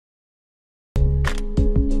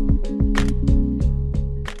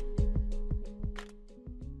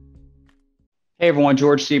Hey everyone,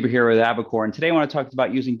 George Sieber here with Avocor, and today I want to talk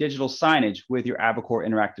about using digital signage with your Avocor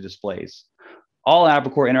interactive displays. All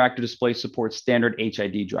Avocor interactive displays support standard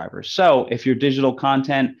HID drivers. So if your digital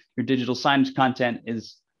content, your digital signage content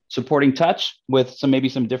is supporting touch with maybe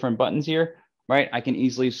some different buttons here, right? I can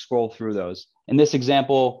easily scroll through those. In this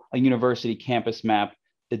example, a university campus map,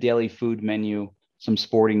 the daily food menu, some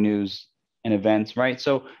sporting news and events, right?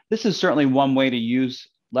 So this is certainly one way to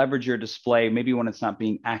leverage your display, maybe when it's not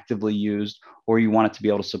being actively used, or you want it to be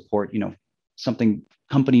able to support, something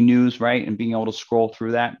company news, right? And being able to scroll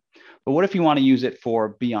through that. But what if you want to use it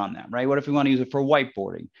for beyond that, right? What if you want to use it for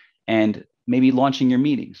whiteboarding and maybe launching your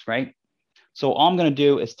meetings, right? So all I'm going to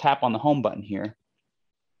do is tap on the home button here.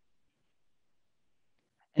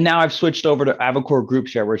 And now I've switched over to Avocor Group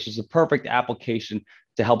Share, which is a perfect application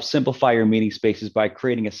to help simplify your meeting spaces by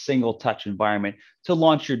creating a single touch environment to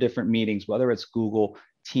launch your different meetings, whether it's Google,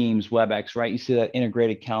 Teams, WebEx, right? You see that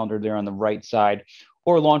integrated calendar there on the right side,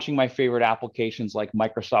 or launching my favorite applications like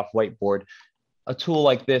Microsoft Whiteboard, a tool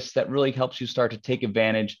like this that really helps you start to take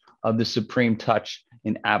advantage of the supreme touch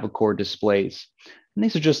in Avocor displays. And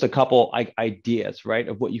these are just a couple ideas, right,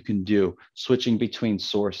 of what you can do, switching between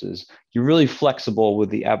sources. You're really flexible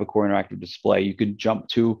with the Avocor interactive display. You could jump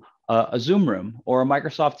to a Zoom room or a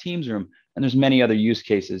Microsoft Teams room, and there's many other use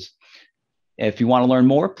cases. If you want to learn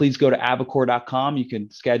more, please go to avocor.com. You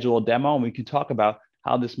can schedule a demo and we can talk about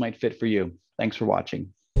how this might fit for you. Thanks for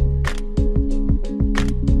watching.